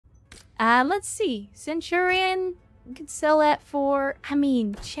Let's see. Centurion could sell that for, I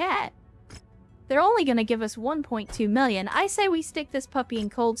mean, chat. They're only going to give us 1.2 million. I say we stick this puppy in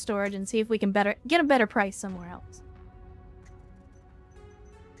cold storage and see if we can get a better price somewhere else.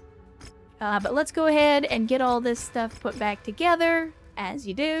 But let's go ahead and get all this stuff put back together, as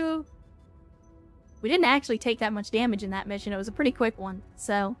you do. We didn't actually take that much damage in that mission. It was a pretty quick one,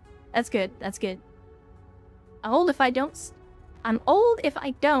 so that's good. That's good. I'm old if I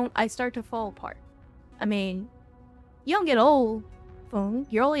don't, I start to fall apart. I mean, you don't get old, boom.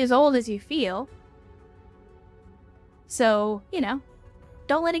 You're only as old as you feel. So, you know,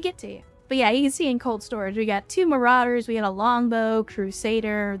 don't let it get to you. But yeah, you can see in cold storage, we got 2 Marauders, we got a Longbow,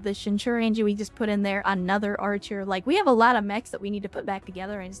 Crusader, the Centurion we just put in there, another Archer. Like, we have a lot of mechs that we need to put back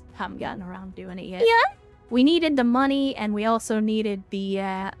together and just haven't gotten around doing it yet. Yeah. We needed the money, and we also needed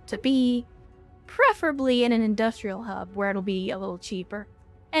the, to be preferably in an industrial hub where it'll be a little cheaper.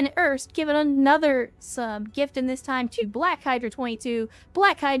 And Erst, give it another sub, gifting this time to Black Hydra 22.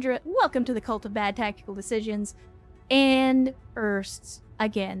 Black Hydra, welcome to the Cult of Bad Tactical Decisions. And Erst,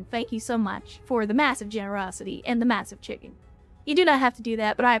 again, thank you so much for the massive generosity and the massive chicken. You do not have to do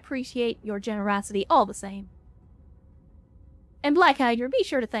that, but I appreciate your generosity all the same. And Black Hydra, be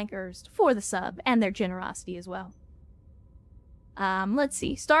sure to thank Erst for the sub and their generosity as well. Let's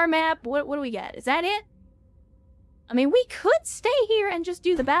see. Star map, what do we got? Is that it? I mean, we could stay here and just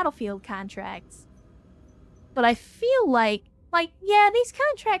do the battlefield contracts. But I feel like, yeah, these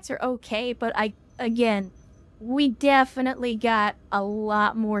contracts are okay, but again, we definitely got a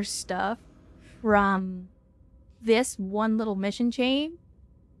lot more stuff from this one little mission chain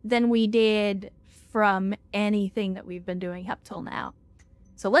than we did from anything that we've been doing up till now.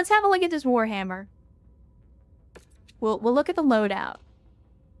 So let's have a look at this Warhammer. We'll look at the loadout.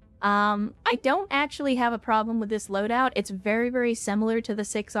 I don't actually have a problem with this loadout. It's very, very similar to the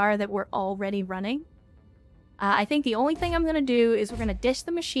 6R that we're already running. I think the only thing I'm going to do is we're going to dish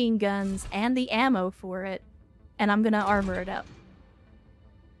the machine guns and the ammo for it, and I'm going to armor it up.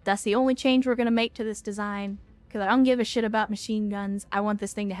 That's the only change we're going to make to this design, because I don't give a shit about machine guns. I want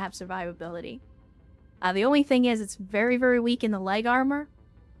this thing to have survivability. The only thing is it's very, very weak in the leg armor.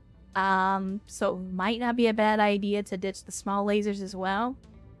 So it might not be a bad idea to ditch the small lasers as well.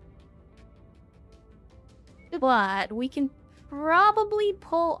 But we can probably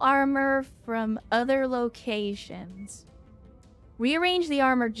pull armor from other locations. Rearrange the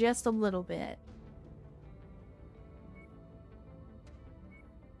armor just a little bit.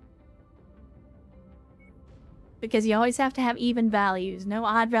 Because you always have to have even values. No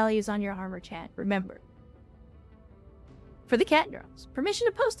odd values on your armor, chat. Remember. For the cat girls, permission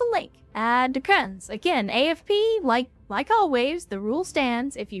to post a link. Add to Krenz. Again, AFP, like always, the rule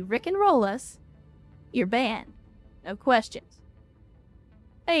stands. If you rick and roll us, you're banned. No questions.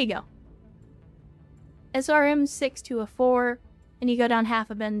 There you go. SRM 6 to a 4, and you go down half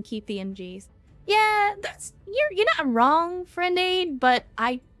a bend and keep the MGs. Yeah, you're not wrong, friend aid, but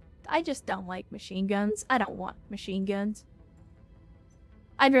I just don't like machine guns. I don't want machine guns.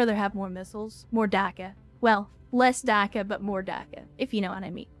 I'd rather have more missiles, more DACA. Well, less DACA, but more DACA, if you know what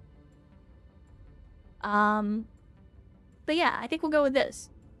I mean. But yeah, I think we'll go with this.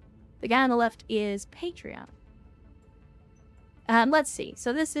 The guy on the left is Patreon. Let's see.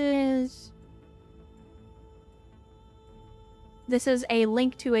 So this is a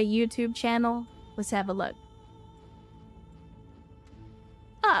link to a YouTube channel. Let's have a look.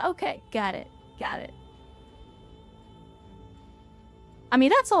 Ah, okay. Got it. Got it. I mean,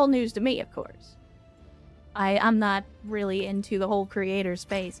 that's all news to me, of course. I'm not really into the whole creator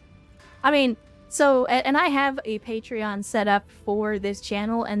space. I mean, so, and I have a Patreon set up for this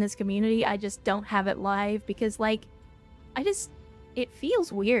channel and this community. I just don't have it live because, like, it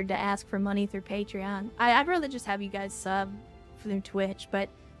feels weird to ask for money through Patreon. I'd rather just have you guys sub through Twitch, but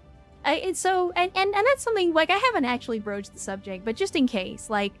and that's something, like, I haven't actually broached the subject, but just in case,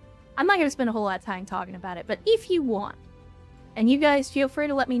 like, I'm not going to spend a whole lot of time talking about it, but if you want, and you guys feel free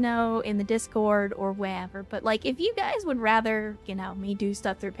to let me know in the Discord or wherever, but, like, if you guys would rather, you know, me do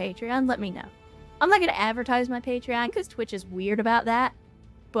stuff through Patreon, let me know. I'm not going to advertise my Patreon because Twitch is weird about that,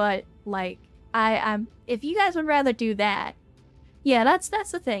 but, like, if you guys would rather do that, yeah, that's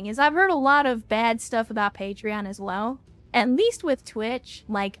the thing, is I've heard a lot of bad stuff about Patreon as well. At least with Twitch,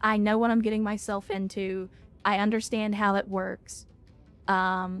 like, I know what I'm getting myself into. I understand how it works.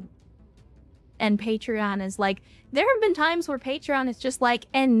 And Patreon is like, there have been times where Patreon is just like,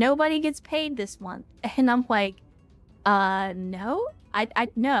 and nobody gets paid this month. And I'm like, no?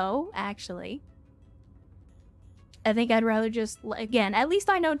 No, actually. I think I'd rather just, again, at least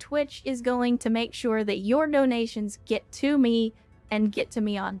I know Twitch is going to make sure that your donations get to me and get to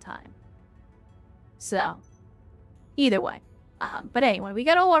me on time. So, either way. But anyway, we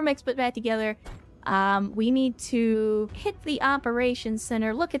got all our mechs put back together. We need to hit the operations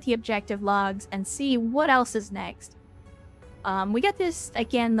center, look at the objective logs, and see what else is next. We got this,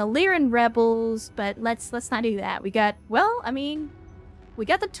 again, the Lyran rebels, but let's not do that. We got, well, I mean, we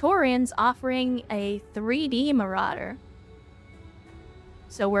got the Taurians offering a 3D marauder.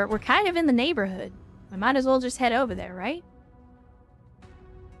 So we're kind of in the neighborhood. We might as well just head over there, right?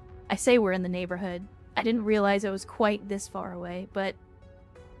 I say we're in the neighborhood. I didn't realize it was quite this far away, but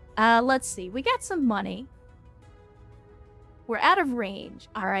let's see. We got some money. We're out of range,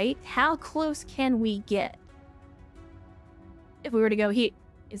 all right? How close can we get? If we were to go here,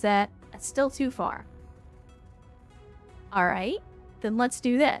 that's still too far. All right, then let's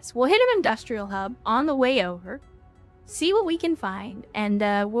do this. We'll hit an industrial hub on the way over, see what we can find, and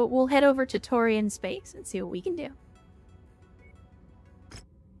we'll head over to Taurian space and see what we can do.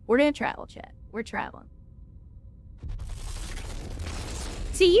 We're gonna travel, chat. We're traveling.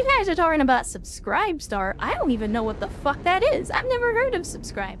 See, you guys are talking about Subscribe-Star. I don't even know what the fuck that is. I've never heard of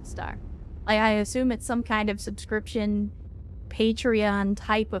Subscribe-Star. Like, I assume it's some kind of subscription Patreon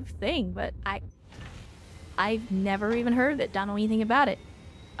type of thing, but I've never even heard of it, don't know anything about it.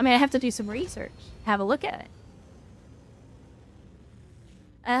 I mean, I have to do some research, have a look at it.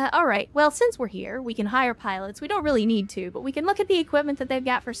 Alright, well, since we're here, we can hire pilots. We don't really need to, but we can look at the equipment that they've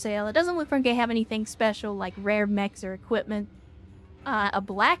got for sale. It doesn't look like they have anything special, like rare mechs or equipment. A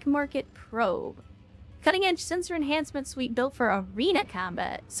black market probe. Cutting-edge sensor enhancement suite built for arena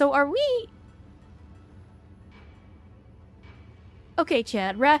combat. So are we... Okay,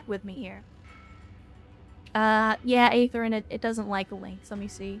 Chad, rat with me here. Yeah, Aether, and it doesn't like the links. Let me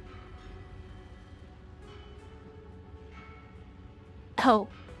see. Oh.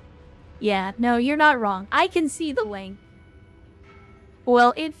 Yeah, no, you're not wrong. I can see the link.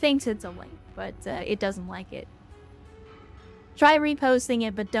 Well, it thinks it's a link, but it doesn't like it. Try reposting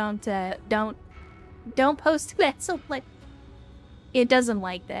it, but don't post that. So, like, it doesn't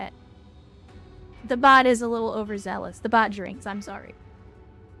like that. The bot is a little overzealous. The bot drinks, I'm sorry.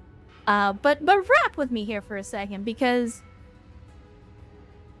 But rap with me here for a second, because,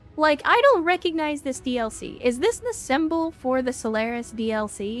 like, I don't recognize this DLC. Is this the symbol for the Solaris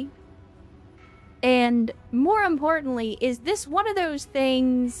DLC? And more importantly, is this one of those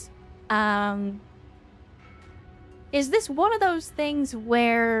things,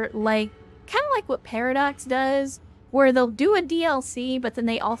 where, like, kind of like what Paradox does, where they'll do a DLC, but then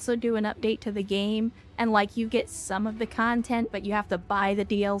they also do an update to the game, and, like, you get some of the content, but you have to buy the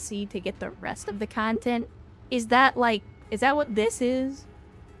DLC to get the rest of the content? Is that, like, is that what this is?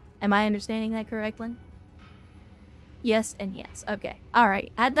 Am I understanding that correctly? Yes and yes. Okay.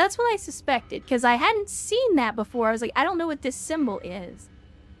 Alright. That's what I suspected, because I hadn't seen that before. I was like, I don't know what this symbol is.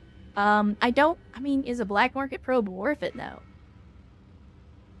 I mean, is a black market probe worth it, though?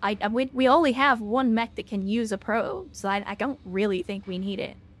 We only have one mech that can use a probe, so I don't really think we need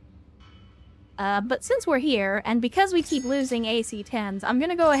it. But since we're here, and because we keep losing AC-10s, I'm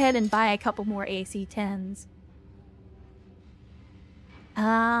gonna go ahead and buy a couple more AC-10s.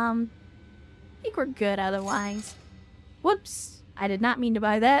 I think we're good otherwise. Whoops. I did not mean to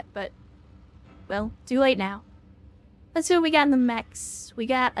buy that, but, well, too late now. Let's see what we got in the mechs. We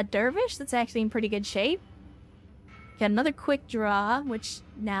got a dervish that's actually in pretty good shape. Got another quick draw, which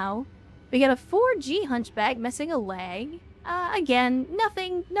now we got a 4G hunchback missing a leg. Again,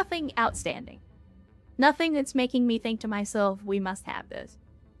 nothing outstanding. Nothing that's making me think to myself, we must have this.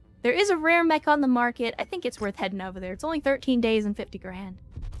 There is a rare mech on the market. I think it's worth heading over there. It's only 13 days and 50 grand.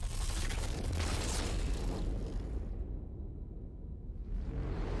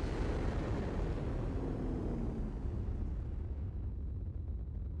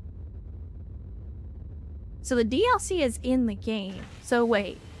 So the DLC is in the game. So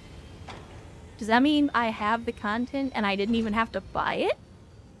wait. Does that mean I have the content and I didn't even have to buy it?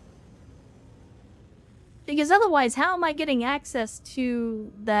 Because otherwise, how am I getting access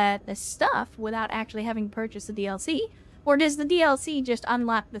to the stuff without actually having purchased the DLC? Or does the DLC just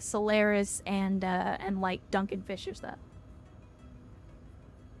unlock the Solaris and like Duncan Fisher stuff?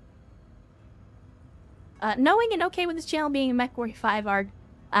 Knowing and okay with this channel being a Mechwarrior 5 arc,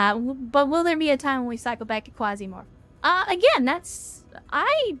 but will there be a time when we cycle back to Quasimorph? Again,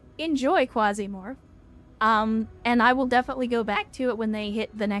 I enjoy Quasimorph. And I will definitely go back to it when they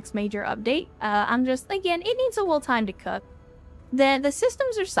hit the next major update. Again, it needs a little time to cook. The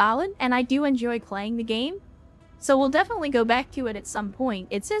systems are solid, and I do enjoy playing the game. So we'll definitely go back to it at some point.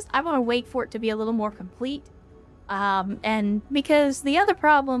 It's just, I want to wait for it to be a little more complete. And because the other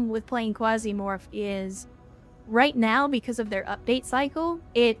problem with playing Quasimorph is, right now, because of their update cycle,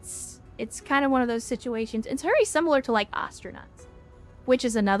 it's It's kind of one of those situations. It's very similar to, like, astronauts, which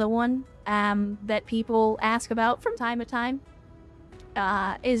is another one that people ask about from time to time,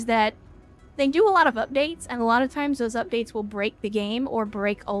 is that they do a lot of updates, and a lot of times those updates will break the game or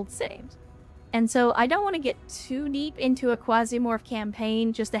break old saves. And so I don't want to get too deep into a Quasimorph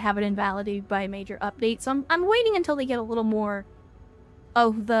campaign just to have it invalidated by major updates. So I'm waiting until they get a little more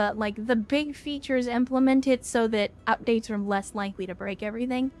of the big features implemented so that updates are less likely to break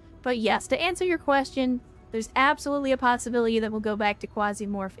everything. But yes, to answer your question, there's absolutely a possibility that we'll go back to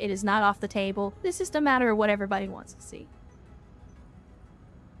Quasimorph. It is not off the table. This is just a matter of what everybody wants to see.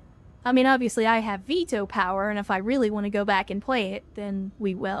 I mean, obviously I have veto power, and if I really want to go back and play it, then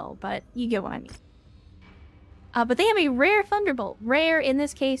we will, but you get what I mean. But they have a rare Thunderbolt. Rare in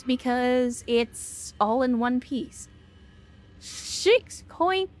this case because it's all in one piece.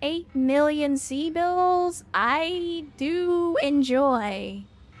 6.8 million C-bills. I do enjoy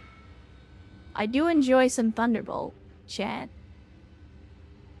some Thunderbolt, chat.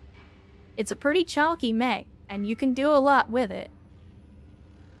 It's a pretty chalky mech, and you can do a lot with it.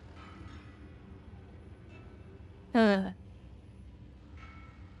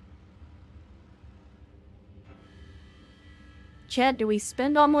 Chat, do we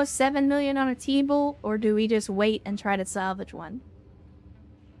spend almost 7 million on a T-Bolt, or do we just wait and try to salvage one?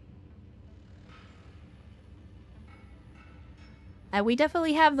 We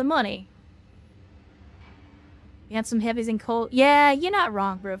definitely have the money. We had some heavies and coal. Yeah, you're not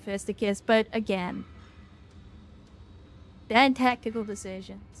wrong, bro, Fisticus, but again, bad tactical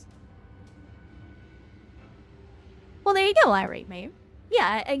decisions. Well, there you go, Irate Mayor.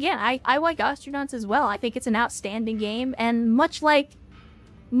 Yeah, again, I like Astronauts as well. I think it's an outstanding game, and much like,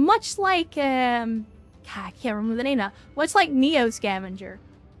 God, I can't remember the name now. Much like Neo Scavenger,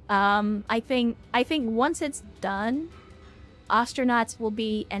 I think once it's done, Astronauts will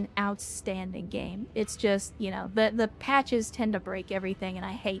be an outstanding game. It's just, you know, the patches tend to break everything, and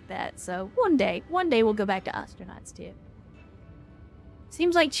I hate that. So one day we'll go back to Astronauts too.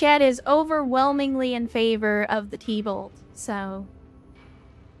 Seems like chat is overwhelmingly in favor of the T-Bolt, so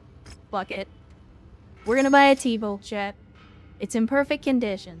fuck it. We're gonna buy a T-Bolt, chat. It's in perfect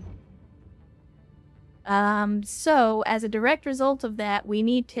condition. So as a direct result of that, we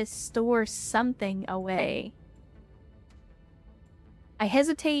need to store something away. I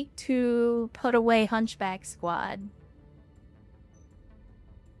hesitate to put away Hunchback Squad.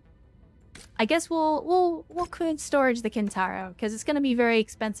 I guess we'll could storage the Kentaro, because it's going to be very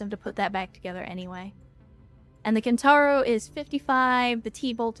expensive to put that back together anyway. And the Kentaro is 55, the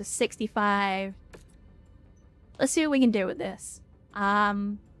T-Bolt is 65. Let's see what we can do with this.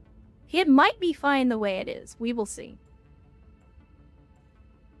 It might be fine the way it is. We will see.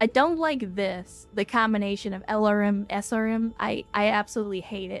 I don't like this, the combination of LRM, SRM. I absolutely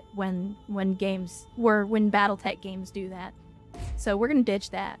hate it when Battletech games do that. So we're going to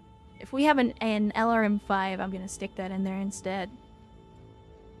ditch that. If we have an LRM5, I'm going to stick that in there instead.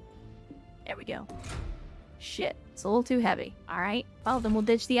 There we go. Shit, it's a little too heavy. Alright, well then we'll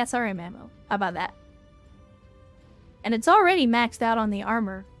ditch the SRM ammo. How about that? And it's already maxed out on the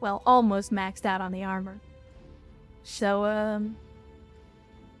armor. Well, almost maxed out on the armor. So,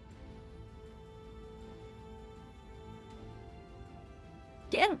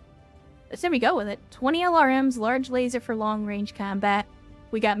 yeah. So there we go with it. 20 LRMs, large laser for long-range combat.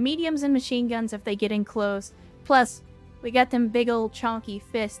 We got mediums and machine guns if they get in close. Plus, we got them big old chonky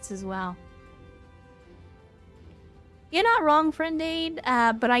fists as well. You're not wrong, Friend Aid,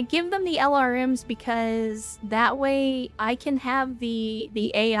 but I give them the LRMs because that way I can have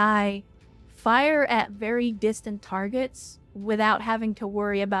the AI fire at very distant targets without having to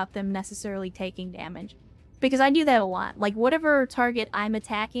worry about them necessarily taking damage. Because I do that a lot. Like, whatever target I'm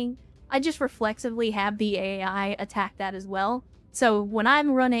attacking, I just reflexively have the AI attack that as well. So when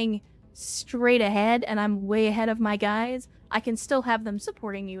I'm running straight ahead and I'm way ahead of my guys, I can still have them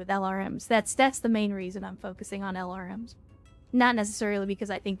supporting me with LRMs. That's the main reason I'm focusing on LRMs. Not necessarily because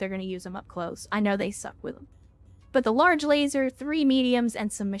I think they're going to use them up close. I know they suck with them. But the large laser, 3 mediums,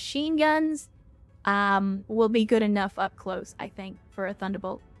 and some machine guns will be good enough up close, I think, for a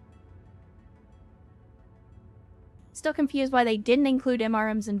Thunderbolt. Still confused why they didn't include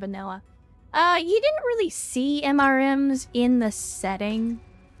MRMs in vanilla. You didn't really see MRMs in the setting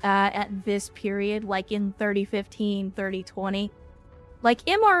at this period, like in 3015, 3020. Like,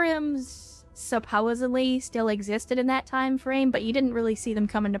 MRMs supposedly still existed in that time frame, but you didn't really see them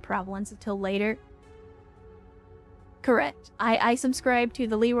come into prevalence until later. Correct. I subscribe to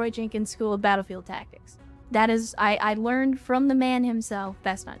the Leroy Jenkins School of Battlefield Tactics. That is, I learned from the man himself.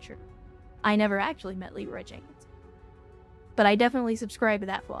 That's not true. I never actually met Leroy Jenkins. But I definitely subscribe to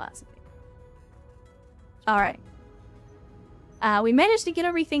that philosophy. Alright. We managed to get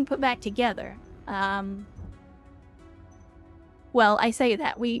everything put back together. Well, I say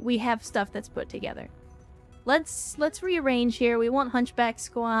that. We have stuff that's put together. Let's rearrange here. We want Hunchback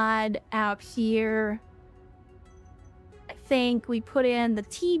Squad out here. I think we put in the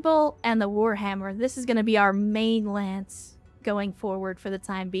T-Bolt and the Warhammer. This is going to be our main lance going forward for the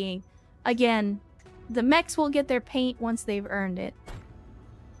time being. Again, the mechs will get their paint once they've earned it.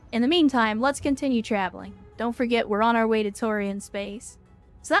 In the meantime, let's continue traveling. Don't forget, we're on our way to Taurian space.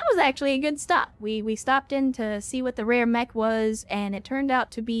 So that was actually a good stop. We stopped in to see what the rare mech was, and it turned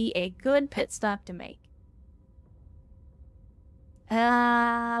out to be a good pit stop to make.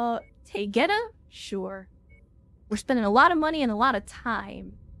 Tegeta? Sure. We're spending a lot of money and a lot of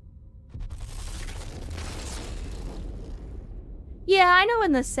time. Yeah, I know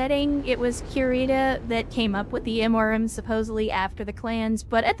in the setting it was Kurita that came up with the MRM supposedly after the clans,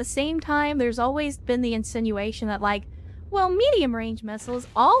 but at the same time there's always been the insinuation that, like, well, medium-range missiles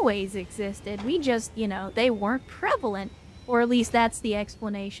always existed. We just, you know, they weren't prevalent. Or at least that's the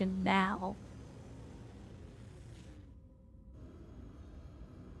explanation now.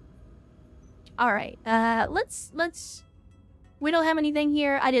 Alright, let's... We don't have anything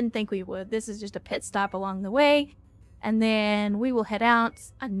here. I didn't think we would. This is just a pit stop along the way. And then we will head out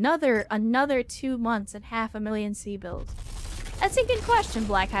another 2 months and 500,000 sea builds. That's a good question,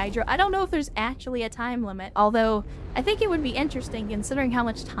 Black Hydra. I don't know if there's actually a time limit, although I think it would be interesting considering how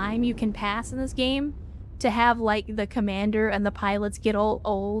much time you can pass in this game to have, like, the commander and the pilots get all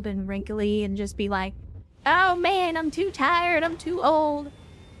old and wrinkly and just be like, oh man, I'm too tired, I'm too old.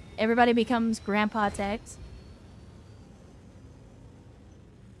 Everybody becomes Grandpa Tex.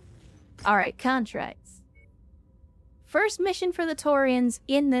 Alright, contracts. First mission for the Taurians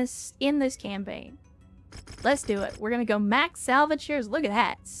in this campaign. Let's do it. We're gonna go max salvage shares. Look at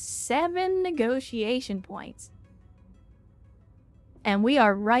that. 7 negotiation points. And we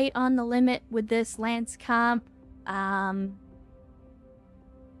are right on the limit with this Lance comp. It's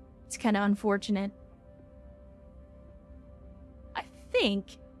kind of unfortunate. I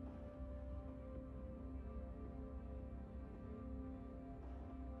think...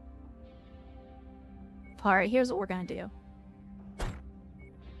 Alright, here's what we're gonna do.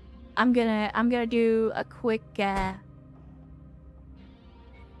 I'm gonna do a quick,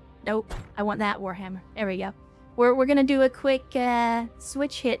 Nope, I want that Warhammer. There we go. We're gonna do a quick,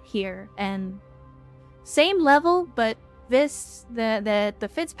 switch hit here, and... Same level, but this, the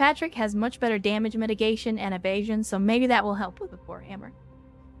Fitzpatrick has much better damage mitigation and evasion, so maybe that will help with the Warhammer.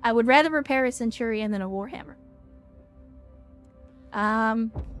 I would rather repair a Centurion than a Warhammer.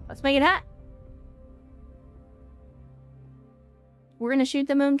 Let's make it hot. We're gonna shoot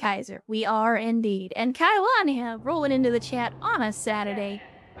the Moon Kaiser. We are indeed. And Kailania rolling into the chat on a Saturday.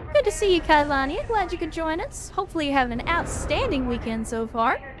 Good to see you, Kailania. Glad you could join us. Hopefully you have an outstanding weekend so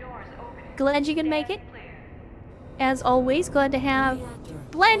far. Glad you could make it. As always, glad to have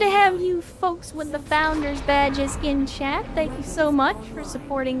you folks with the Founders badges in chat. Thank you so much for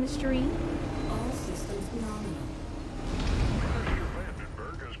supporting the stream.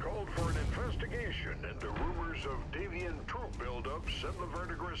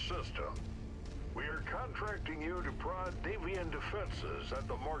 System. We are contracting you to prod Davian defenses at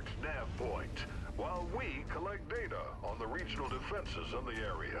the marked nav point, while we collect data on the regional defenses in the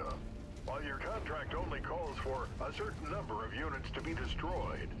area. While your contract only calls for a certain number of units to be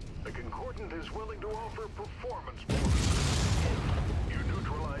destroyed, the Concordant is willing to offer performance bonuses if you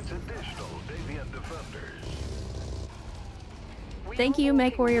neutralize additional Davian defenders. Thank you,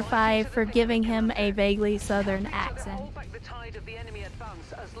 Mechwarrior 5, for giving him a vaguely southern accent.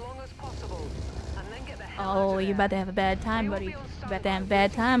 Oh, you about to have a bad time, buddy. You about to have a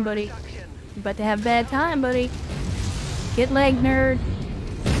bad time, buddy. You about to have a bad time, buddy. Get leg, nerd.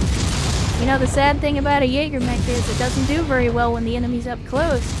 You know, the sad thing about a Jägermech is it doesn't do very well when the enemy's up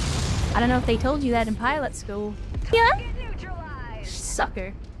close. I don't know if they told you that in pilot school. Yeah?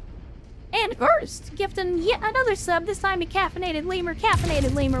 Sucker. And first, gifting yet another sub, this time to Caffeinated Lemur.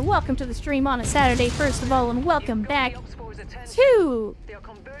 Caffeinated Lemur, welcome to the stream on a Saturday, first of all, and welcome back to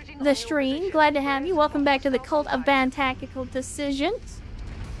the stream. Glad to have you. Welcome back to the Cult of Bad Tactical Decisions.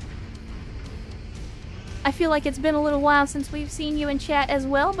 I feel like it's been a little while since we've seen you in chat as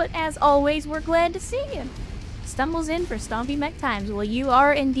well, but as always, we're glad to see you. Stumbles in for Stompy Mech Times. Well, you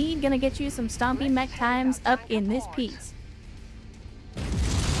are indeed gonna get you some Stompy Mech Times up in this piece.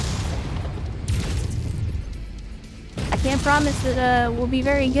 I can't promise that we'll be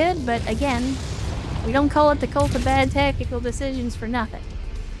very good, but again, we don't call it the Cult of Bad Tactical Decisions for nothing.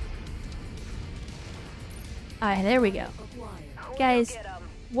 Alright, there we go. Guys,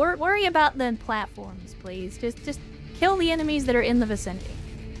 worry about the platforms, please. Just kill the enemies that are in the vicinity.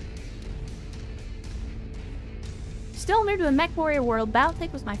 Still new to the Mechwarrior world,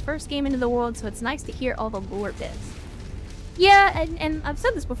 Battletech was my first game into the world, so it's nice to hear all the lore bits. Yeah, and I've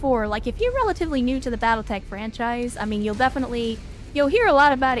said this before, like, if you're relatively new to the Battletech franchise, I mean, you'll hear a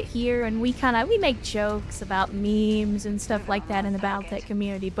lot about it here, and we make jokes about memes and stuff like that in the Battletech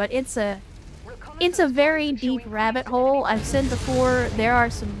community, but it's a very deep rabbit hole. I've said before, there are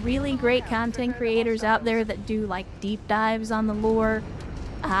some really great content creators out there that do, like, deep dives on the lore.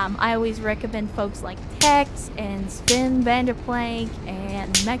 I always recommend folks like Tex and Spin Vanderplank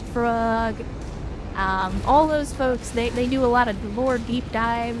and Mechfrog. All those folks, they do a lot of lore deep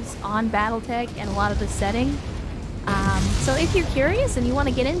dives on Battletech and a lot of the setting. So if you're curious and you want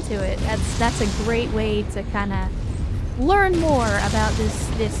to get into it, that's a great way to kind of learn more about this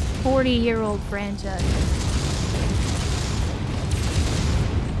 40-year-old franchise.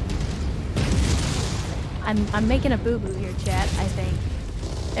 I'm making a boo-boo here, chat, I think.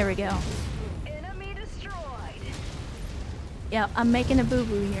 There we go. Enemy destroyed. Yeah, I'm making a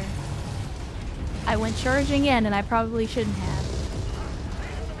boo-boo here. I went charging in and I probably shouldn't have.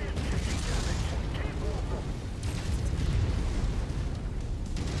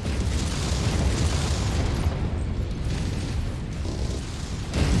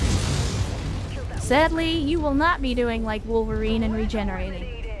 Sadly, you will not be doing like Wolverine and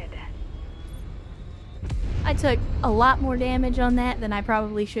regenerating. I took a lot more damage on that than I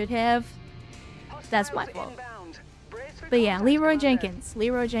probably should have. That's my fault. But yeah, Leroy Jenkins,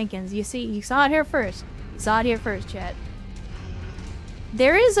 you saw it here first. You saw it here first, chat.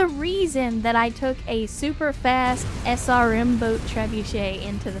 There is a reason that I took a super fast SRM boat trebuchet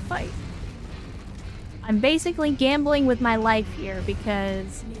into the fight. I'm basically gambling with my life here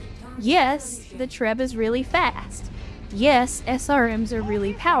because, yes, the Treb is really fast. Yes, SRMs are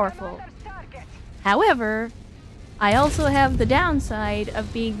really powerful. However, I also have the downside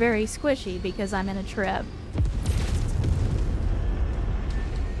of being very squishy because I'm in a Treb.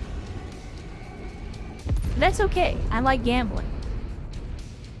 That's okay. I like gambling.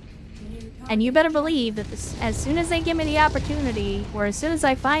 And you better believe that as soon as they give me the opportunity, or as soon as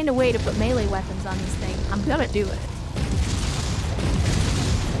I find a way to put melee weapons on this thing, I'm gonna do it.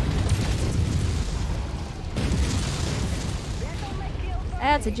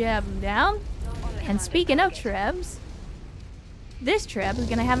 That's a jab down. And speaking of Trebs, this Treb is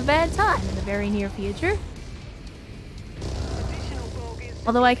gonna have a bad time in the very near future.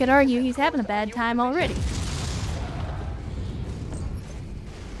 Although I could argue he's having a bad time already.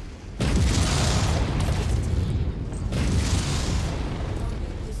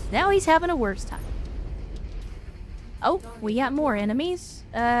 Now he's having a worse time. Oh, we got more enemies.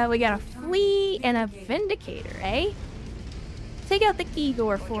 We got a flea and a vindicator, eh? Take out the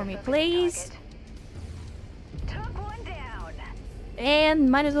Igor for me, please. Took one down. And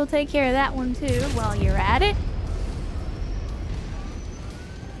might as well take care of that one too while you're at it.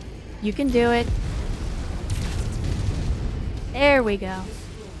 You can do it. There we go.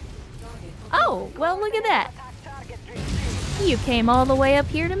 Oh, well, look at that. You came all the way up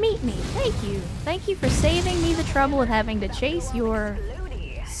here to meet me. Thank you. Thank you for saving me the trouble of having to chase your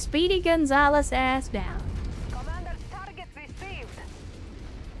Speedy Gonzalez ass down.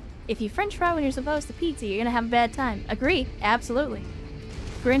 If you french fry when you're supposed to pizza, you're gonna have a bad time. Agree. Absolutely.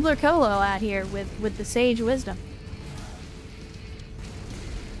 Grindler Colo out here with the sage wisdom.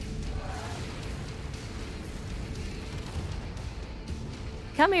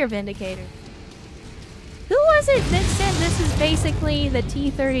 Come here, Vindicator. Who was it that said this is basically the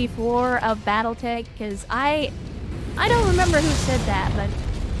T-34 of Battletech? Because I don't remember who said that, but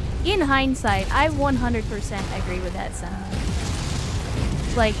in hindsight, I 100% agree with that sentiment.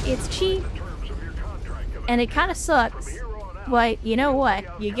 Like, it's cheap, and it kind of sucks, but you know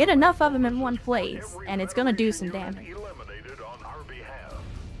what? You get enough of them in one place, and it's gonna do some damage.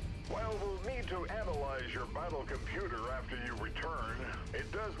 While we'll need to analyze your battle computer after you return, it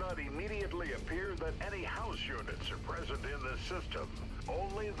does not immediately appear that any house units are present in this system.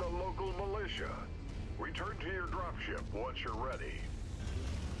 Only the local militia. Return to your dropship once you're ready.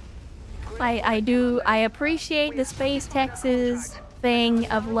 I appreciate the Space Texas thing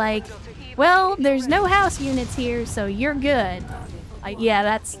of like, well, there's no house units here, so you're good. Yeah,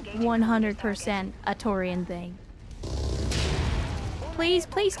 that's 100% a Torian thing. Please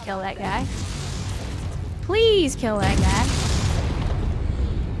kill that guy. Please kill that guy.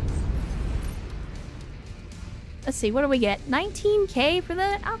 Let's see, what do we get? 19K for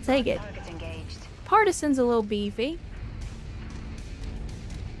that? I'll take it. Partisan's a little beefy.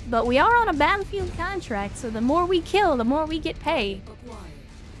 But we are on a battlefield contract, so the more we kill, the more we get paid.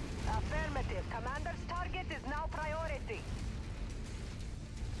 Affirmative. Commander's target is now priority.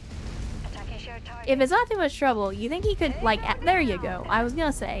 Attacking shared target. If it's not too much trouble, you think he could, like, there you go. I was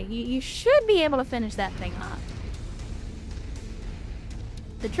gonna say, you should be able to finish that thing off.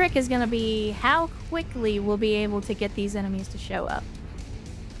 The trick is gonna be how quickly we'll be able to get these enemies to show up.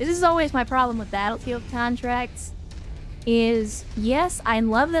 This is always my problem with battlefield contracts, is, yes, I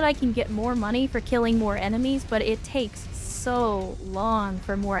love that I can get more money for killing more enemies, but it takes so long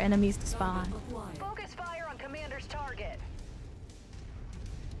for more enemies to spawn. Focus fire on commander's target.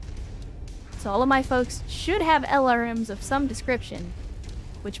 So all of my folks should have LRMs of some description,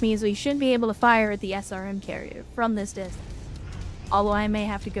 which means we should be able to fire at the SRM carrier from this distance. Although I may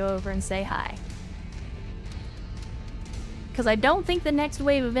have to go over and say hi. Because I don't think the next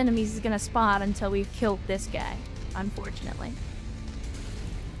wave of enemies is going to spawn until we've killed this guy, unfortunately.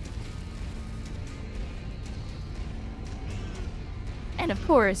 And of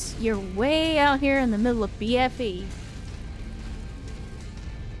course, you're way out here in the middle of BFE.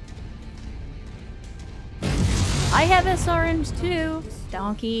 I have SRMs too,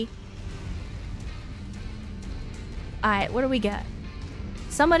 donkey. Alright, what do we got?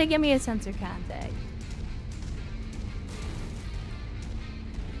 Somebody give me a sensor contact.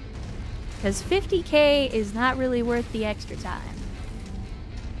 Because 50k is not really worth the extra time.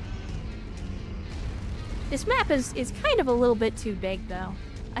 This map is kind of a little bit too big though,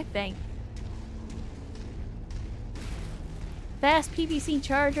 I think. Fast PVC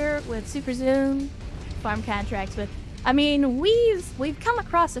charger with super zoom. Farm contracts with. I mean, we've come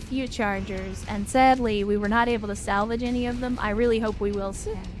across a few chargers, and sadly, we were not able to salvage any of them. I really hope we will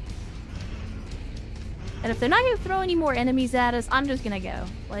soon. And if they're not gonna throw any more enemies at us, I'm just gonna go.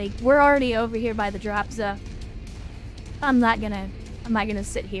 Like, we're already over here by the drop zone. I'm not gonna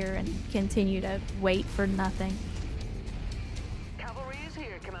sit here and continue to wait for nothing. Cavalry is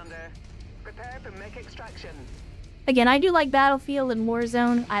here, Commander. Prepare for mech extraction. Again, I do like Battlefield and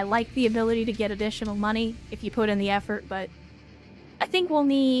Warzone. I like the ability to get additional money if you put in the effort, but I think we'll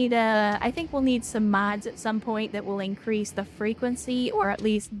need some mods at some point that will increase the frequency or at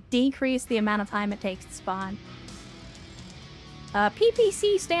least decrease the amount of time it takes to spawn.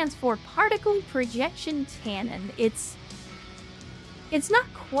 PPC stands for Particle Projection Cannon. It's not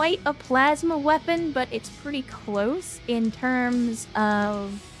quite a plasma weapon, but it's pretty close in terms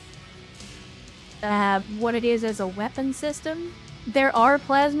of what it is as a weapon system. There are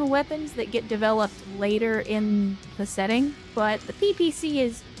plasma weapons that get developed later in the setting, but the PPC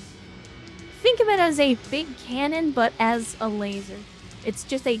is... think of it as a big cannon, but as a laser. It's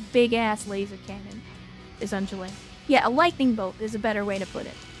just a big-ass laser cannon, essentially. Yeah, a lightning bolt is a better way to put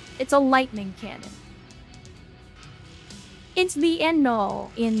it. It's a lightning cannon. It's the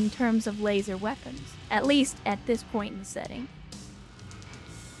end-all in terms of laser weapons, at least at this point in the setting.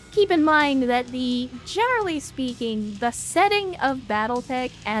 Keep in mind that generally speaking, the setting of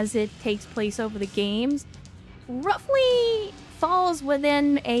Battletech as it takes place over the games roughly falls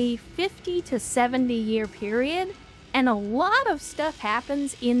within a 50 to 70 year period, and a lot of stuff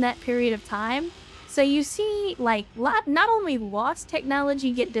happens in that period of time. So you see, like, not only lost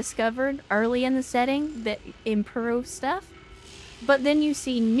technology get discovered early in the setting that improves stuff, but then you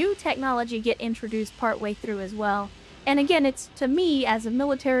see new technology get introduced partway through as well. And again, it's, to me, as a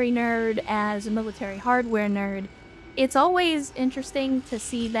military nerd, as a military hardware nerd, it's always interesting to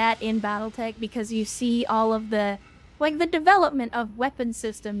see that in Battletech because you see all of the, like, the development of weapon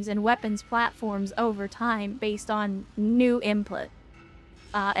systems and weapons platforms over time based on new input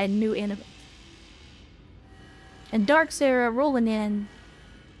and new innovation. And Dark Sarah rolling in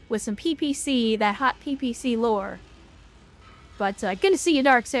with some PPC, that hot PPC lore. But good to see you,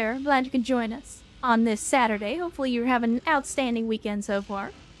 Dark Sarah. Glad you can join us on this Saturday. Hopefully you're having an outstanding weekend so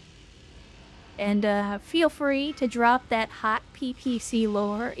far. And feel free to drop that hot PPC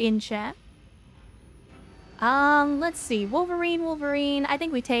lore in chat. Let's see. Wolverine. I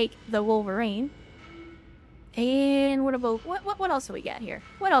think we take the Wolverine. And what about... What else do we got here?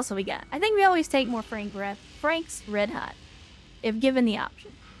 What else do we got? I think we always take more Frank's Red Hot, if given the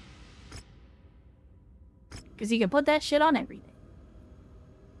option. Because you can put that shit on everything.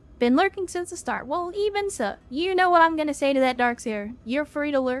 Been lurking since the start. Well, even so, you know what I'm gonna say to that Darkseer. You're free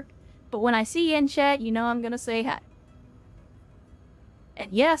to lurk, but when I see you in chat, you know I'm gonna say hi.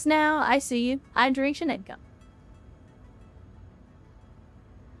 And yes, now, I see you. Hydration income.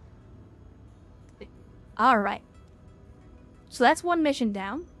 Alright. So that's one mission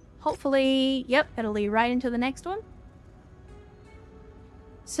down. Hopefully, yep, it'll lead right into the next one.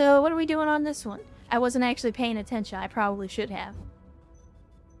 So, what are we doing on this one? I wasn't actually paying attention. I probably should have.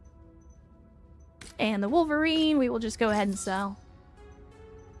 And the Wolverine, we will just go ahead and sell.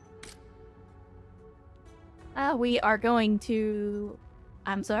 We are going to...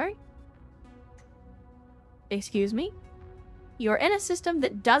 I'm sorry? Excuse me? You're in a system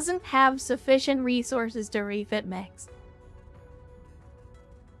that doesn't have sufficient resources to refit mechs.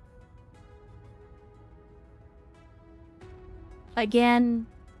 Again,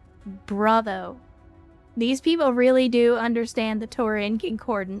 bravo. These people really do understand the Taurian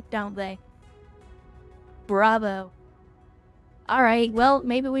Concordant, don't they? Bravo. Alright, well,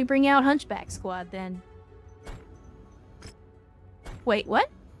 maybe we bring out Hunchback Squad then. Wait, what?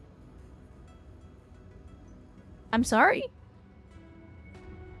 I'm sorry?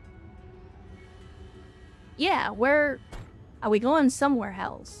 Yeah, where... Are we going somewhere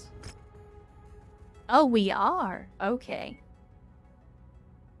else? Oh, we are. Okay.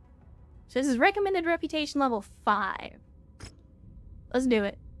 So this is recommended reputation level 5. Let's do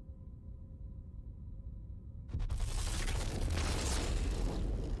it.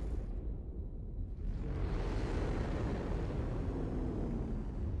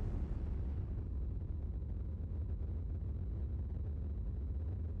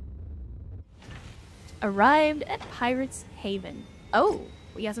 Arrived at Pirate's Haven. Oh,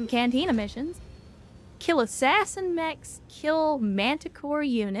 we got some cantina missions. Kill assassin mechs, kill manticore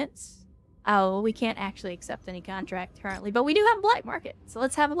units. Oh, we can't actually accept any contract currently, but we do have a black market, so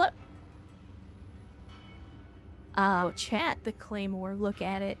let's have a look. Oh, chat the Claymore, look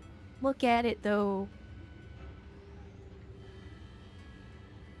at it. Look at it, though.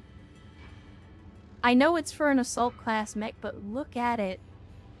 I know it's for an assault class mech, but look at it.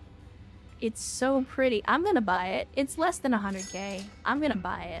 It's so pretty. I'm gonna buy it. It's less than 100k. I'm gonna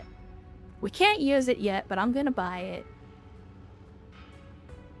buy it. We can't use it yet, but I'm gonna buy it.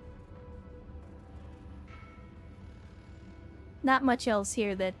 Not much else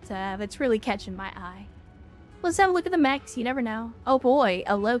here that's really catching my eye. Let's have a look at the mechs. You never know. Oh boy,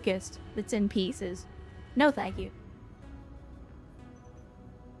 a locust that's in pieces. No thank you.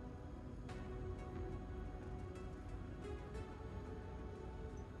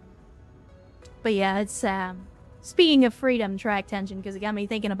 But yeah, it's, speaking of freedom track tension, because it got me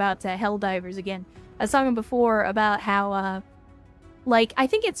thinking about Helldivers again. I was talking before about how, like, I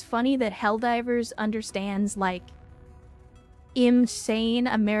think it's funny that Helldivers understands, like, insane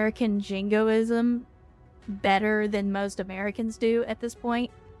American jingoism better than most Americans do at this point.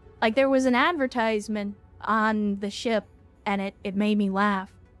 Like, there was an advertisement on the ship, and it made me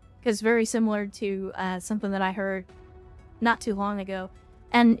laugh. Because very similar to something that I heard not too long ago.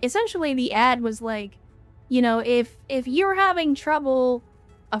 And essentially the ad was like, you know, if you're having trouble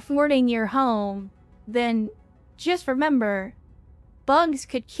affording your home, then just remember, bugs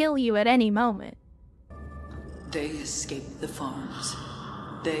could kill you at any moment. They escaped the farms.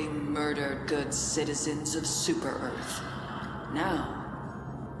 They murdered good citizens of Super Earth.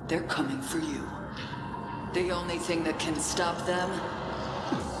 Now, they're coming for you. The only thing that can stop them?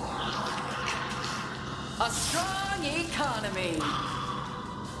 A strong economy!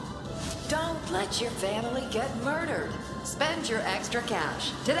 Don't let your family get murdered. Spend your extra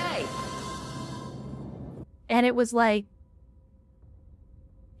cash today. And it was like,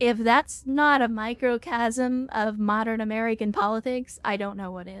 if that's not a microcosm of modern American politics, I don't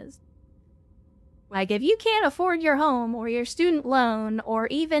know what is. Like, if you can't afford your home or your student loan or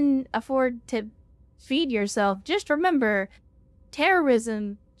even afford to feed yourself, just remember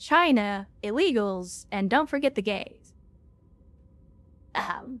terrorism, China, illegals, and don't forget the gays.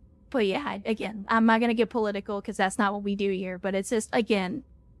 But yeah, again, I'm not gonna get political because that's not what we do here, but it's just, again,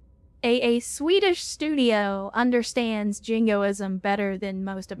 a Swedish studio understands jingoism better than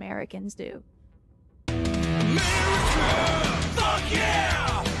most Americans do. America, fuck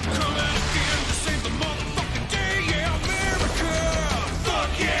yeah! Coming again to save the motherfucking day, yeah, America,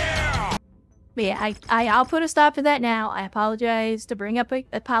 fuck yeah! But yeah, I'll put a stop to that now. I apologize to bring up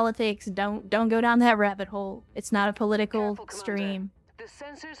politics. Don't go down that rabbit hole. It's not a political stream. The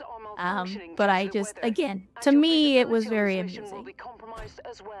sensors are malfunctioning. But I just, again, to me, it was very amusing. Will be compromised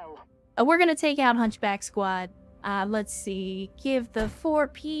as well. We're gonna take out Hunchback Squad. Let's see. Give the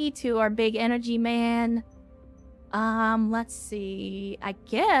 4P to our big energy man. Let's see. I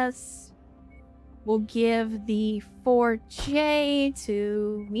guess we'll give the 4J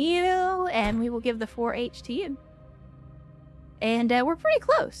to you, and we will give the 4H to you. And we're pretty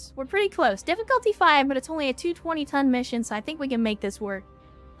close. We're pretty close. Difficulty 5, but it's only a 220-ton mission, so I think we can make this work.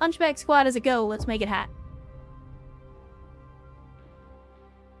 Hunchback Squad is a go. Let's make it happen.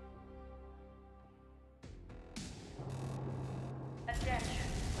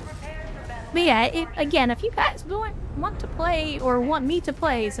 But yeah, again, if you guys want to play or want me to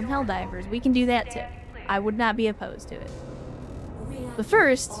play some Helldivers, we can do that too. I would not be opposed to it. But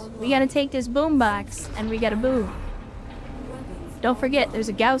first, we gotta take this boombox and we gotta boom. Don't forget, there's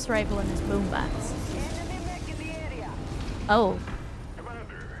a Gauss rifle in this boombox. Oh.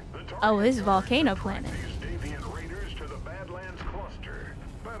 Commander, the target Oh, this is Volcano Planet. these deviant raiders to the Badlands cluster,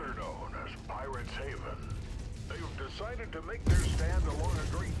 better known as Pirates Haven. They've decided to make their stand along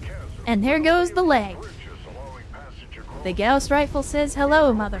a great chasm. And there goes the leg. Bridges allowing passage across. The Gauss rifle says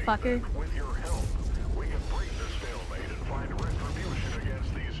hello, motherfucker. With your help, we can break the stalemate and find retribution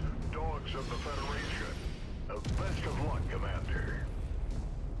against these dogs of the Federation. Best of luck, Commander.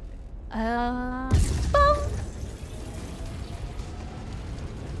 Boom.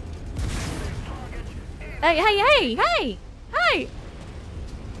 Hey!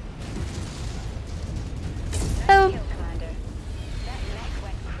 Oh. Commander. That mech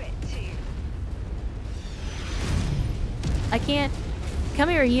went crit too. I can't. Come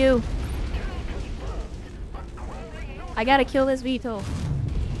here, you. I gotta kill this VTOL.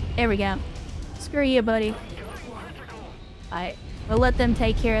 There we go. Screw you, buddy. Alright, we'll let them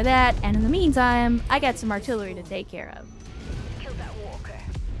take care of that, and in the meantime, I got some artillery to take care of. Kill that walker.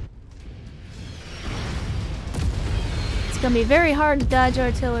 It's gonna be very hard to dodge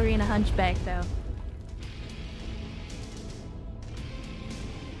artillery in a hunchback, though.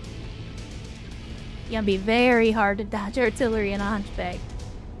 Gonna be very hard to dodge artillery in a hunchback.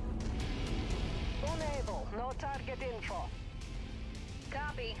 Unable. No target info.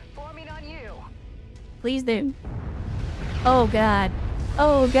 Copy. Forming on you. Please do. Oh god.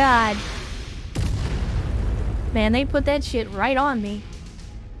 Oh god. Man, they put that shit right on me.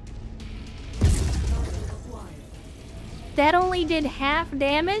 That only did half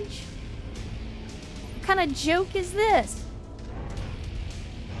damage? What kind of joke is this?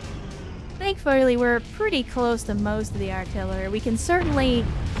 Thankfully, we're pretty close to most of the artillery. We can certainly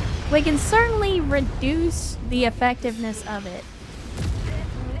reduce the effectiveness of it. This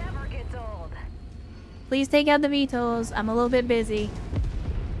never gets old. Please take out the VTOLs. I'm a little bit busy.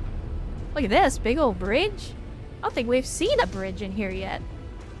 Look at this big old bridge. I don't think we've seen a bridge in here yet.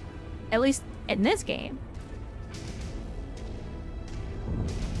 At least in this game.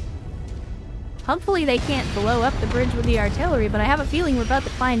 Hopefully they can't blow up the bridge with the artillery, but I have a feeling we're about to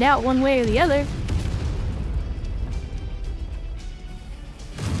find out one way or the other.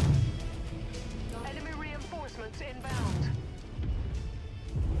 Enemy reinforcements inbound.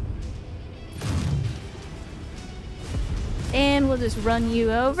 And we'll just run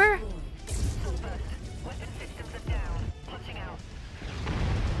you over. Weapon systems are down. Punching out.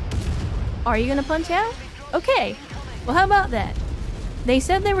 Are you gonna punch out? Okay. Well, how about that? They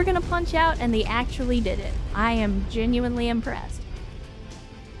said they were gonna punch out, and they actually did it. I am genuinely impressed.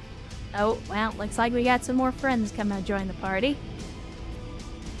 Oh, well, looks like we got some more friends come and join the party.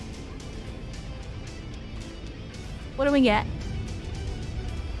 What do we get?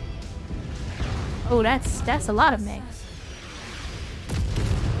 Oh, that's a lot of mechs.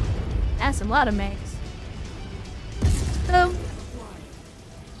 That's a lot of mechs. Oh.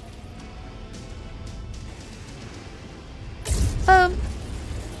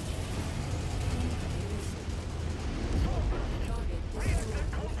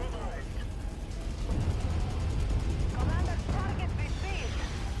 Commander, target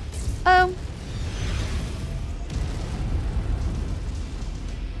received.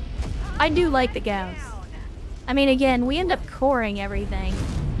 I do like the Gauss. I mean, again, we end up coring everything,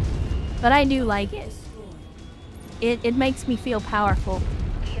 but I do like it. It makes me feel powerful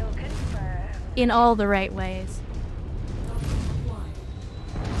Kill confirmed. in all the right ways.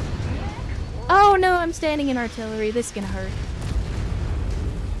 Oh no, I'm standing in artillery. This is gonna hurt.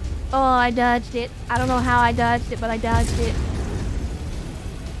 Oh, I dodged it. I don't know how I dodged it, but I dodged it.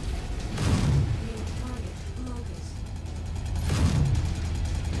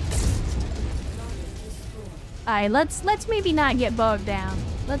 Alright, let's maybe not get bogged down.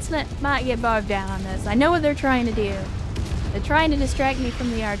 Let's not get bogged down on this. I know what they're trying to do. They're trying to distract me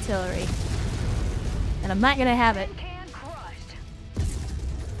from the artillery. And I'm not gonna have it. Can crushed.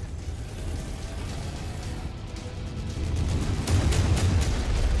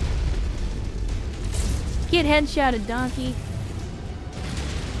 Get headshotted, donkey.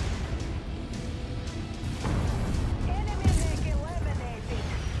 Enemy mech eliminated.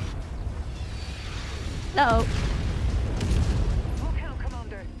 Uh-oh. Look out,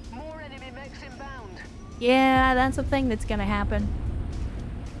 Commander. More enemy mechs inbound. Yeah, that's a thing that's gonna happen.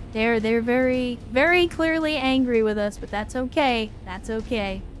 They're very, very clearly angry with us, but that's okay. That's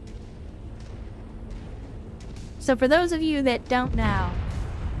okay. So for those of you that don't know,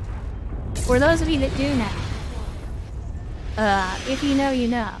 or those of you that do know, if you know, you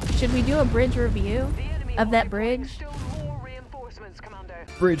know. Should we do a bridge review The enemy of that will be bridge? still more reinforcements,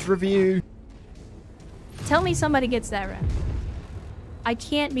 bridge review. Tell me somebody gets that right. I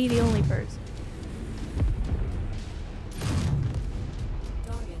can't be the only person.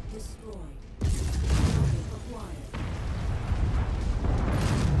 Target destroyed. Target acquired.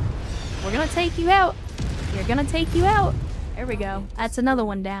 We're gonna take you out. You're gonna take you out. There we go. That's another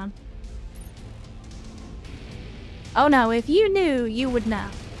one down. Oh no, if you knew, you would know.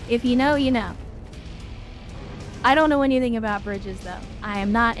 If you know, you know. I don't know anything about bridges, though. I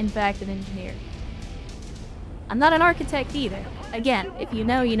am not, in fact, an engineer. I'm not an architect either. Again, if you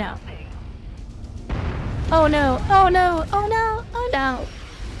know, you know. Oh no, oh no, oh no, oh no.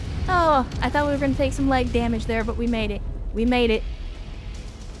 Oh, I thought we were gonna take some leg damage there, but we made it. We made it.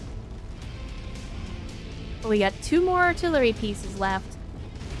 We got 2 more artillery pieces left.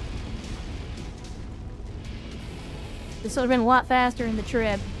 This would have been a lot faster in the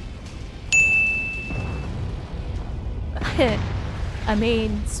trib. I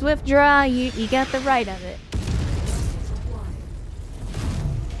mean, swift draw, you got the right of it.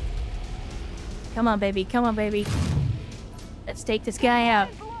 Come on, baby. Come on, baby. Let's take this guy out.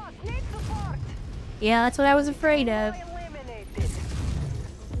 Yeah, that's what I was afraid of.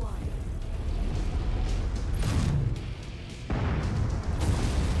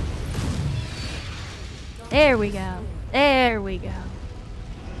 There we go. There we go.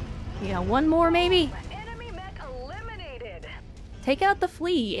 Yeah, one more maybe? Take out the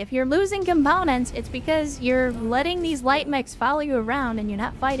flea. If you're losing components, it's because you're letting these light mechs follow you around and you're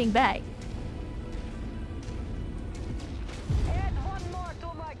not fighting back.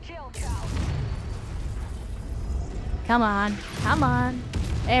 Come on. Come on.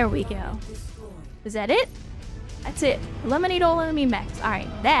 There we go. Is that it? That's it. Eliminate all enemy mechs. Alright,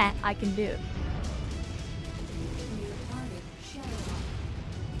 that I can do.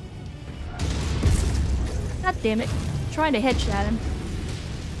 God damn it. I'm trying to headshot him.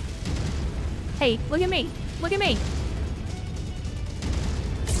 Hey, look at me. Look at me.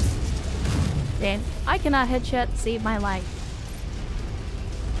 Damn, I cannot headshot to save my life.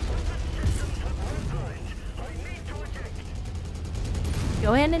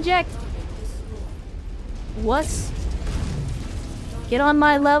 Go ahead and eject. What? Get on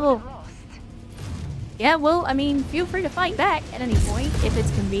my level. Yeah, well, I mean, feel free to fight back at any point if it's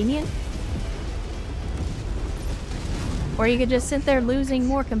convenient. Or you could just sit there losing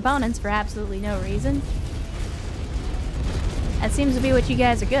more components for absolutely no reason. That seems to be what you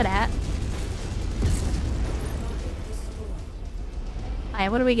guys are good at.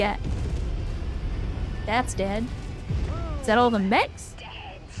 Alright, what do we get? That's dead. Is that all the mechs?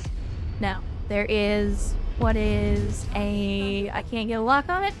 No. There is... What is a... I can't get a lock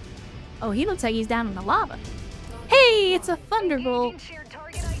on it? Oh, he looks like he's down in the lava. Hey, it's a thunderbolt!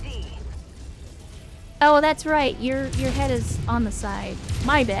 Oh, that's right. Your head is on the side.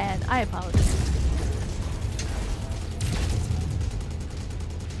 My bad. I apologize.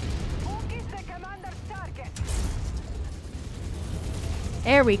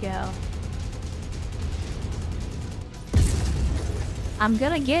 There we go. I'm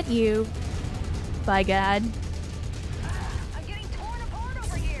gonna get you. By God. I'm getting torn apart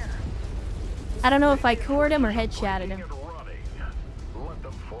over here. I don't know if I cored him or headshotted him.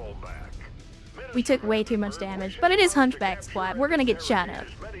 We took way too much damage, but it is Hunchback Squad. We're gonna get shot up.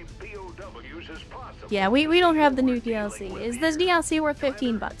 Yeah, we don't have the new DLC. Is this DLC worth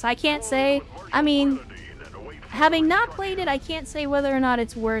 15 bucks? I can't say. I mean, having not played it, I can't say whether or not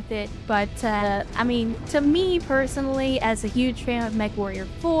it's worth it, but, I mean, to me personally, as a huge fan of Mechwarrior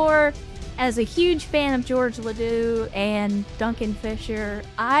 4, as a huge fan of George Ledoux and Duncan Fisher,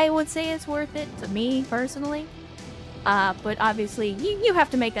 I would say it's worth it, to me personally. But obviously, you have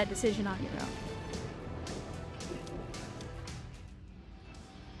to make that decision on your own.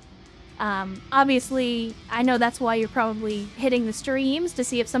 Obviously, I know that's why you're probably hitting the streams to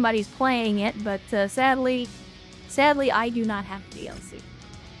see if somebody's playing it, but sadly, I do not have DLC.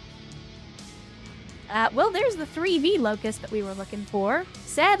 Well, there's the 3V Locust that we were looking for.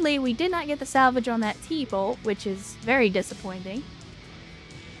 Sadly, we did not get the salvage on that T-bolt, which is very disappointing.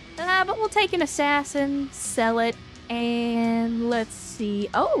 But we'll take an assassin, sell it, and let's see.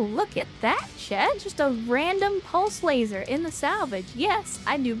 Oh, look at that, Chad. Just a random pulse laser in the salvage. Yes,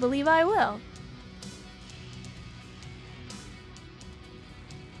 I do believe I will.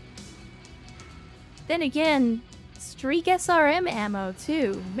 Then again, streak SRM ammo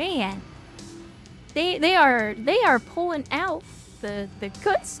too. Man, they are pulling out the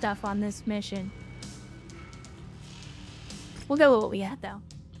good stuff on this mission. We'll go with what we had though.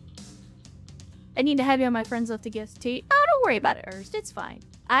 I need to have you on my friends list to guest too. Oh, don't worry about it, Ernst. It's fine.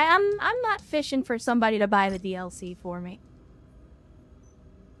 I'm not fishing for somebody to buy the DLC for me.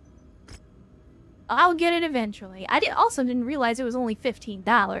 I'll get it eventually. Also didn't realize it was only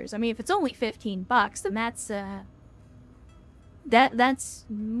 $15. I mean, if it's only $15, then that's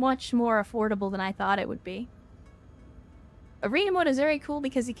much more affordable than I thought it would be. Arena mode is very cool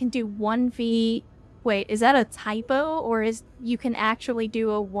because you can do 1v... Wait, is that a typo? Or is you can actually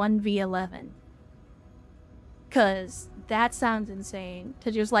do a 1v11? Because that sounds insane.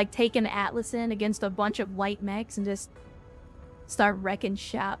 To just, like, take an Atlas in against a bunch of light mechs and just start wrecking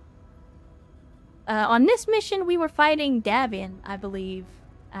shop. On this mission, we were fighting Davian, I believe.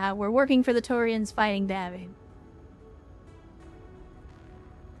 We're working for the Taurians fighting Davian.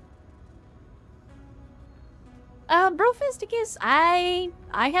 Brofisticus, I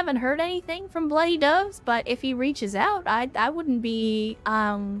haven't heard anything from Bloody Doves, but if he reaches out, I wouldn't be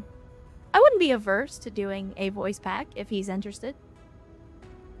averse to doing a voice pack if he's interested.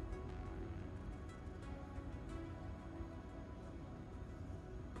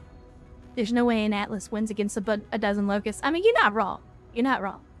 There's no way an Atlas wins against a dozen locusts. I mean, you're not wrong. You're not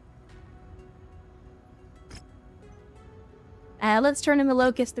wrong. Let's turn in the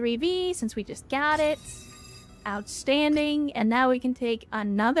Locust 3V since we just got it. Outstanding. And now we can take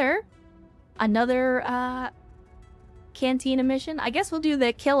another Cantina mission. I guess we'll do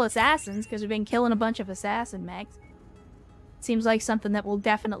the kill assassins because we've been killing a bunch of assassin mechs. Seems like something that we'll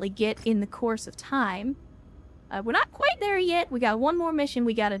definitely get in the course of time. We're not quite there yet. We got one more mission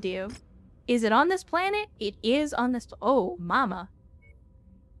we gotta do. Is it on this planet? It is on this... Oh, mama.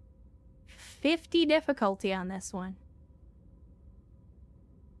 50 difficulty on this one.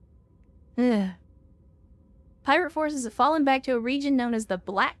 Ugh. Pirate forces have fallen back to a region known as the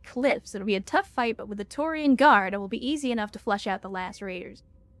Black Cliffs. It'll be a tough fight, but with the Taurian Guard, it will be easy enough to flush out the last raiders.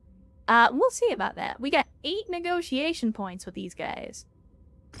 We'll see about that. We got 8 negotiation points with these guys.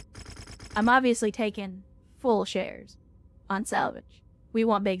 I'm obviously taking full shares on salvage. We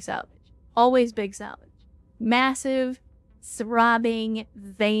want big salvage. Always big salvage. Massive, throbbing,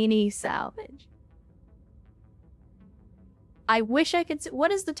 veiny salvage. I wish I could... What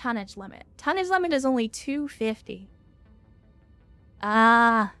is the tonnage limit? Tonnage limit is only 250.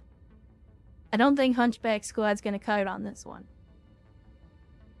 I don't think Hunchback Squad's gonna cut it on this one.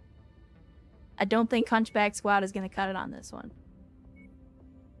 I don't think Hunchback Squad is gonna cut it on this one.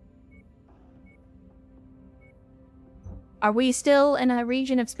 Are we still in a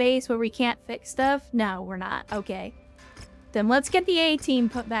region of space where we can't fix stuff? No, we're not. Okay. Then let's get the A-team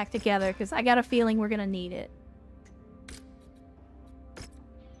put back together, because I got a feeling we're gonna need it.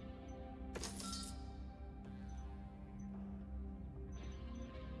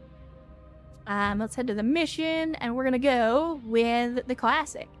 Let's head to the mission, and we're gonna go with the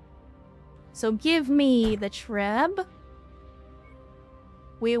classic. So give me the Treb.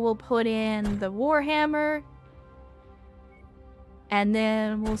 We will put in the Warhammer. And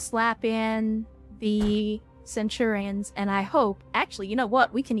then we'll slap in the Centurions, and I hope... Actually, you know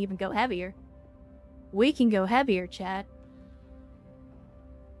what? We can even go heavier. We can go heavier, chat.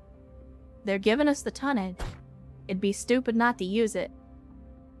 They're giving us the tonnage. It'd be stupid not to use it.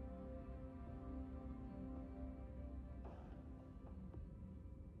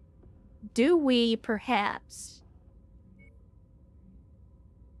 Do we, perhaps...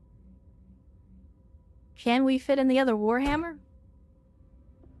 Can we fit in the other Warhammer?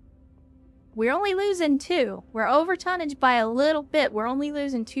 We're only losing 2. We're over tonnage by a little bit. We're only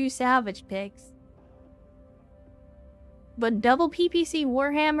losing 2 salvage picks. But double PPC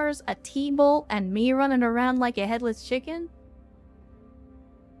Warhammers, a T-bolt, and me running around like a headless chicken?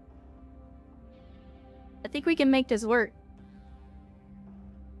 I think we can make this work.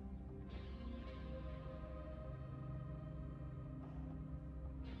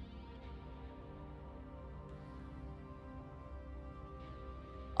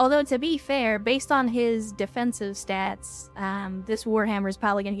 Although, to be fair, based on his defensive stats, this Warhammer is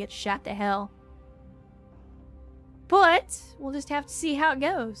probably going to get shot to hell. But, we'll just have to see how it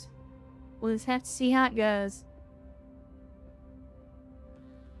goes. We'll just have to see how it goes.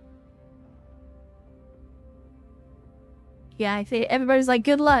 Yeah, I think everybody's like,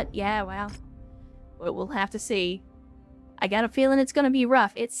 good luck. Yeah, well, we'll have to see. I got a feeling it's going to be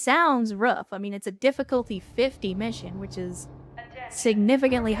rough. It sounds rough. I mean, it's a difficulty 50 mission, which is...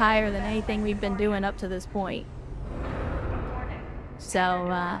 significantly higher than anything we've been doing up to this point. So,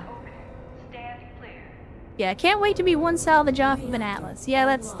 yeah, can't wait to be one salvage off of an Atlas. Yeah,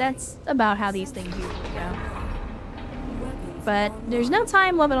 that's about how these things usually go. But there's no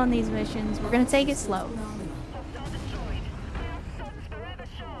time limit on these missions. We're gonna take it slow.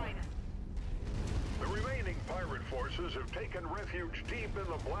 The remaining pirate forces have taken refuge deep in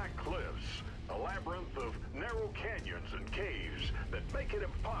the Black Cliffs. A labyrinth of narrow canyons and caves that make it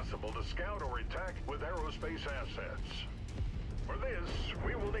impossible to scout or attack with aerospace assets. For this,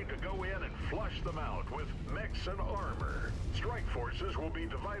 we will need to go in and flush them out with mechs and armor. Strike forces will be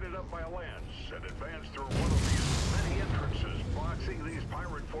divided up by a lance and advance through one of these many entrances, boxing these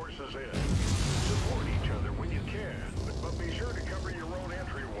pirate forces in. Support each other when you can, but be sure to cover your own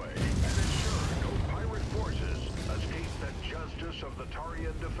entryway and ensure no pirate forces escape the justice of the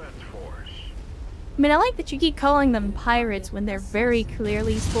Tarian Defense Force. I mean, I like that you keep calling them pirates when they're very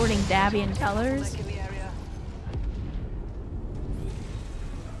clearly sporting Davian colors. In the area.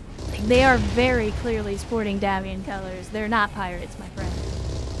 They are very clearly sporting Davian colors. They're not pirates, my friend.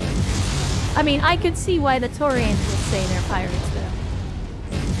 I mean, I could see why the Taurians would say they're pirates, though.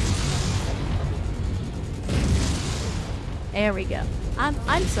 There we go.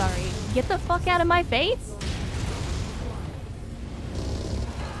 I'm sorry. Get the fuck out of my face.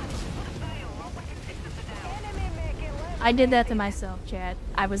 I did that to myself, Chad.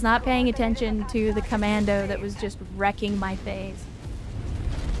 I was not paying attention to the commando that was just wrecking my face.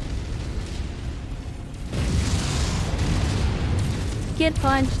 Get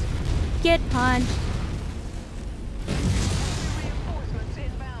punched. Get punched. Reinforcements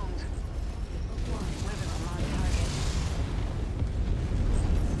inbound. Living on my target.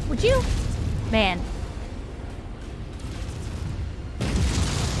 Would you? Man.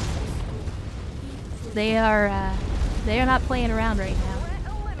 They are not playing around right now. Threat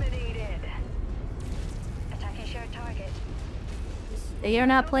eliminated. Attacking shared target. They are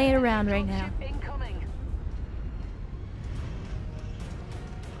not playing around right now. Ship incoming.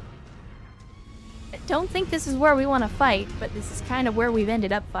 I don't think this is where we want to fight, but this is kind of where we've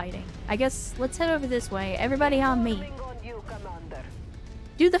ended up fighting. I guess let's head over this way. Everybody on me. Moving on you, Commander.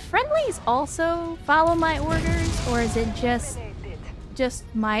 Do the friendlies also follow my orders, or is it just Eliminated.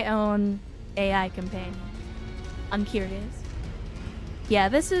 my own AI companion? I'm curious. Yeah,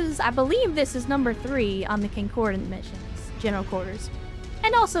 I believe this is number 3 on the Concordant missions, General Quarters.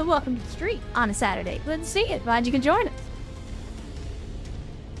 And also, welcome to the street on a Saturday. Good to see you. Glad you could join us.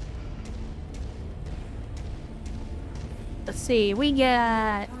 Let's see, we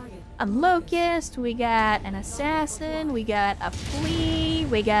got a Locust, we got an Assassin, we got a Flea,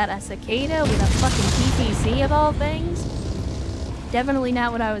 we got a Cicada with a fucking PPC of all things. Definitely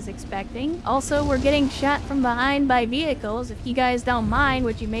not what I was expecting. Also, we're getting shot from behind by vehicles. If you guys don't mind,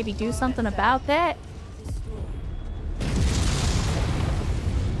 would you maybe do something about that?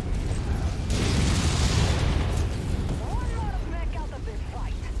 One lot of mech out of this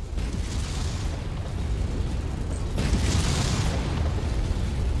fight.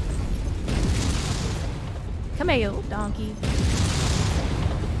 Come here, you little donkey.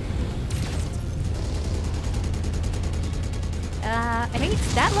 I think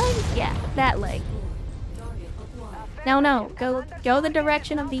it's that leg? Yeah, that leg. No, go the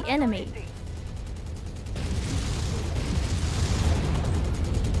direction of the enemy.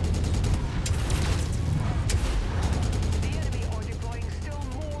 The enemy are deploying still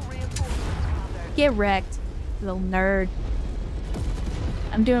more reinforcements, Commander. Get wrecked, little nerd.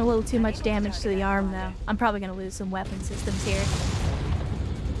 I'm doing a little too much damage to the arm, though. I'm probably gonna lose some weapon systems here.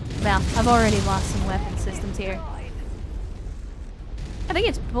 Well, I've already lost some weapon systems here. I think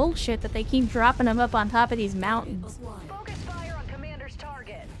it's bullshit that they keep dropping them up on top of these mountains. Focus fire on Commander's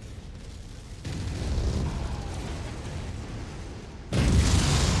target.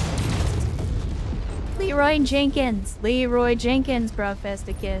 Leroy Jenkins, bro,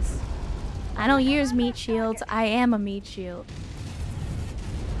 Festicus. I don't use meat shields, I am a meat shield.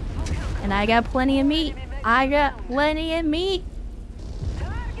 And I got plenty of meat. Target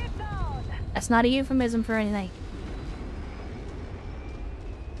down. That's not a euphemism for anything.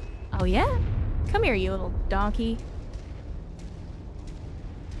 Oh yeah? Come here, you little donkey.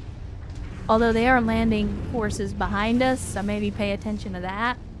 Although they are landing forces behind us, so maybe pay attention to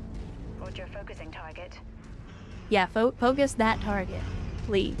that. Roger, focusing target. Yeah, focus that target,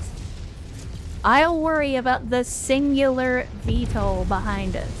 please. I'll worry about the singular VTOL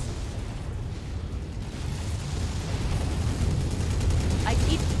behind us.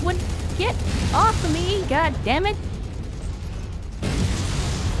 Get off of me, god damn it!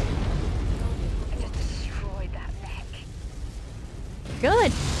 I just destroyed that mech.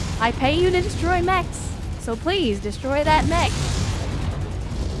 Good. I pay you to destroy mechs, so please destroy that mech.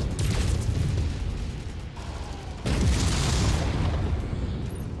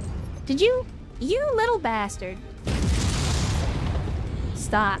 Did you little bastard.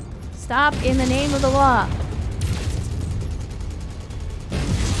 Stop. Stop in the name of the law.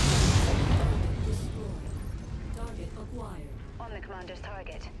 Target acquired. On the Commander's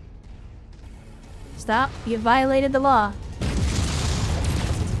target. Stop. You violated the law.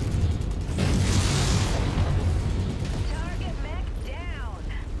 Target mech down.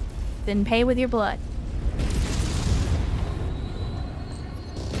 Then pay with your blood.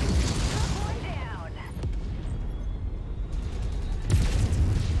 Took one down.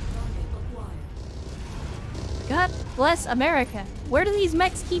 Target acquired. God bless America. Where do these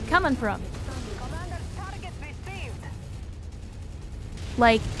mechs keep coming from? Commander, targets received.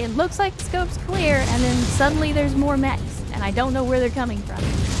 Like, it looks like the scope's clear, and then suddenly there's more mechs, and I don't know where they're coming from.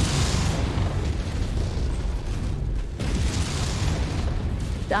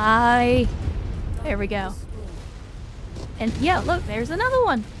 Die. There we go. And yeah, look, there's another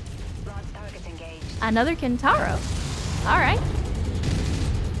one. Launch targets engaged. Another Kentaro. Alright.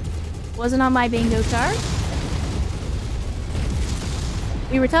 Wasn't on my bingo card.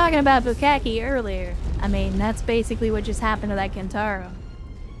 We were talking about Bukaki earlier. I mean, that's basically what just happened to that Kentaro.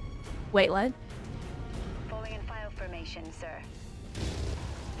 Wait, what? Falling in file formation, sir.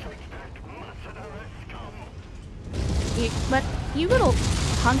 But you little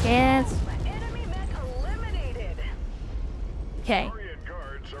punk ass. Enemy mech eliminated. Okay. Guardian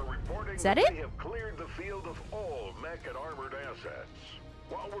guards are reporting Is that that it? they have cleared the field of all mech and armored assets.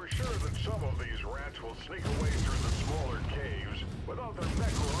 While we're sure that some of these rats will sneak away through the smaller caves, without their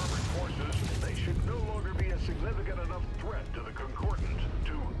mech or armored forces, they should no longer be a significant enough threat to the Concordant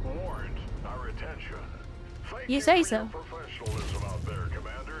to warrant our attention. Thank You say for so. your professionalism out there,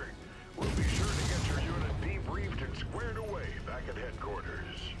 Commander. We'll be sure to get your unit debriefed and squared away back at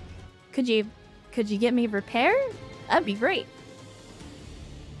headquarters. Could you get me repaired? That'd be great.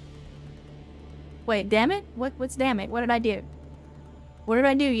 Wait, damn it? What's damn it? What did I do? What did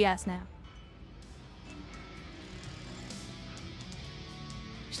I do, you ask now?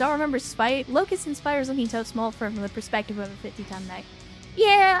 Still remember Locust and Spire's looking so small from the perspective of a 50-ton mech.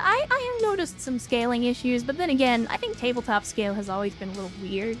 Yeah, I have noticed some scaling issues, but then again, I think tabletop scale has always been a little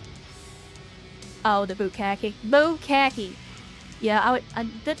weird. Oh, the Bukaki. Bukaki! Yeah,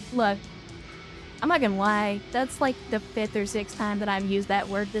 look, I'm not gonna lie, that's like the 5th or 6th time that I've used that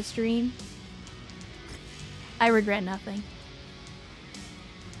word this stream. I regret nothing.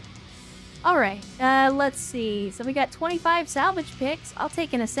 Alright, let's see. So we got 25 salvage picks. I'll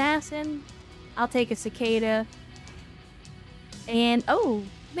take an assassin. I'll take a cicada. And, oh,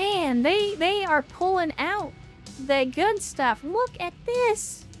 man, they are pulling out the good stuff. Look at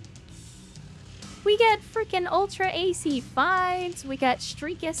this. We got freaking Ultra AC5s. We got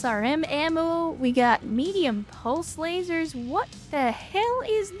Streak SRM ammo. We got medium pulse lasers. What the hell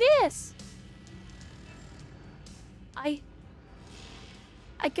is this? I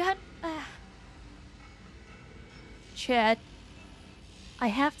got... Chet. I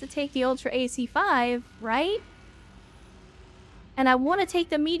have to take the Ultra AC5, right? And I want to take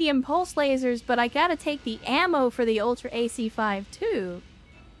the medium pulse lasers, but I gotta take the ammo for the Ultra AC5 too.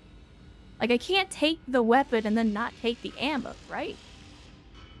 Like, I can't take the weapon and then not take the ammo, right?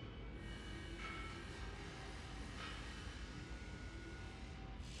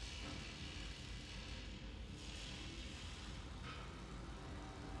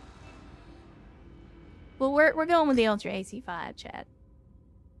 Well, we're going with the Ultra AC5, chat.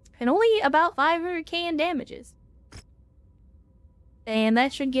 And only about 500k in damages. And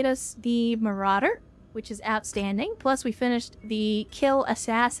that should get us the Marauder, which is outstanding. Plus, we finished the Kill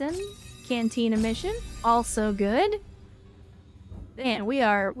Assassin Cantina mission. Also good. Man, we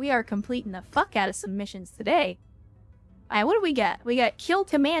are completing the fuck out of some missions today. Alright, what do we got? We got Kill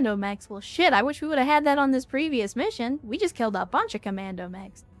Commando Mechs. Well, shit, I wish we would have had that on this previous mission. We just killed a bunch of Commando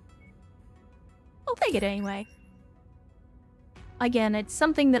Mechs. I'll take it anyway. Again, it's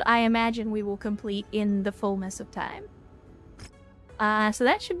something that I imagine we will complete in the fullness of time. So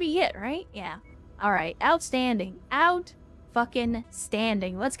that should be it, right? Yeah. Alright, outstanding.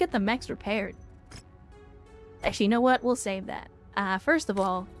 Out-fucking-standing. Let's get the mechs repaired. Actually, you know what? We'll save that. First of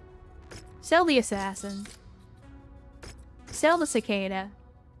all, sell the assassin. Sell the cicada.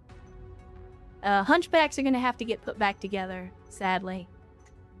 Hunchbacks are gonna have to get put back together, sadly.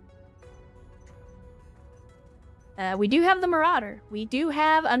 We do have the Marauder. We do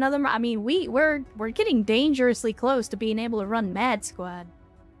have another... I mean, we're getting dangerously close to being able to run Mad Squad.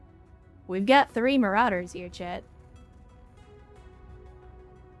 We've got 3 Marauders here, chat.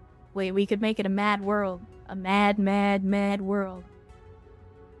 Wait, we could make it a mad world. A mad, mad, mad world.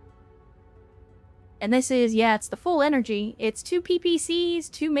 And this is, yeah, it's the full energy. It's 2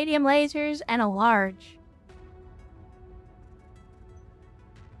 PPCs, 2 medium lasers, and a large.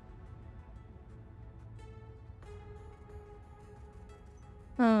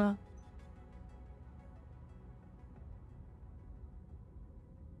 Huh.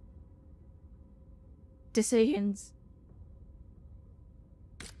 decisions.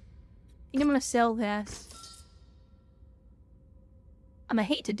 I think I'm gonna sell this. I'm gonna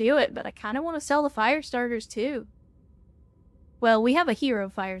hate to do it, but I kind of want to sell the fire starters too. Well, we have a hero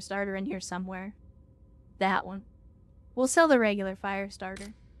fire starter in here somewhere. That one. We'll sell the regular fire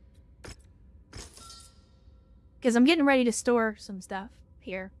starter. Because I'm getting ready to store some stuff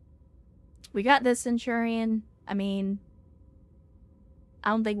here. We got this Centurion. I mean, I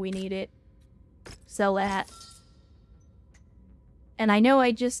don't think we need it. Sell that. And I know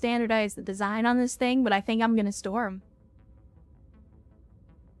I just standardized the design on this thing, but I think I'm gonna store them.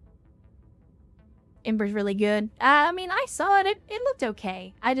 Ember's really good. I mean, I saw it. It looked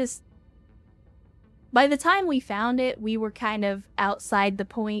okay. By the time we found it, we were kind of outside the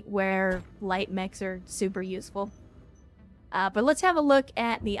point where light mechs are super useful. But let's have a look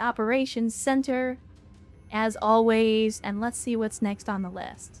at the operations center, as always, and let's see what's next on the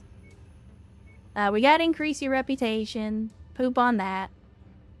list. We got increase your reputation. Poop on that.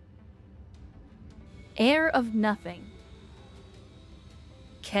 Heir of nothing.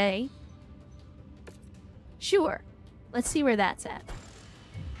 Okay. Sure. Let's see where that's at.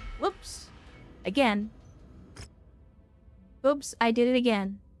 Whoops. Again. Oops, I did it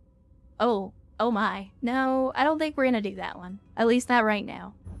again. Oh my. No, I don't think we're gonna do that one. At least not right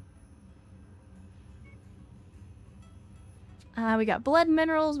now. We got blood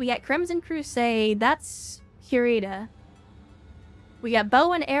minerals. We got Crimson Crusade. That's Curita. We got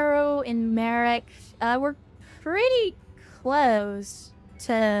bow and arrow in Merrick. We're pretty close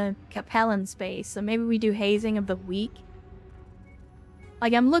to Capellan space, so maybe we do hazing of the week.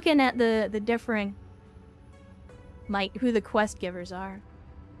 Like, I'm looking at the different, like, who the quest givers are.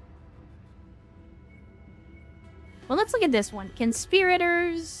 Well, let's look at this one.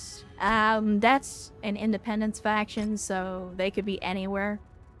 Conspirators. That's an independence faction, so they could be anywhere.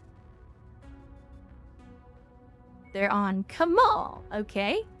 They're on Kamal.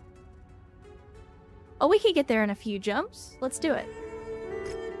 Okay. Oh, we could get there in a few jumps. Let's do it.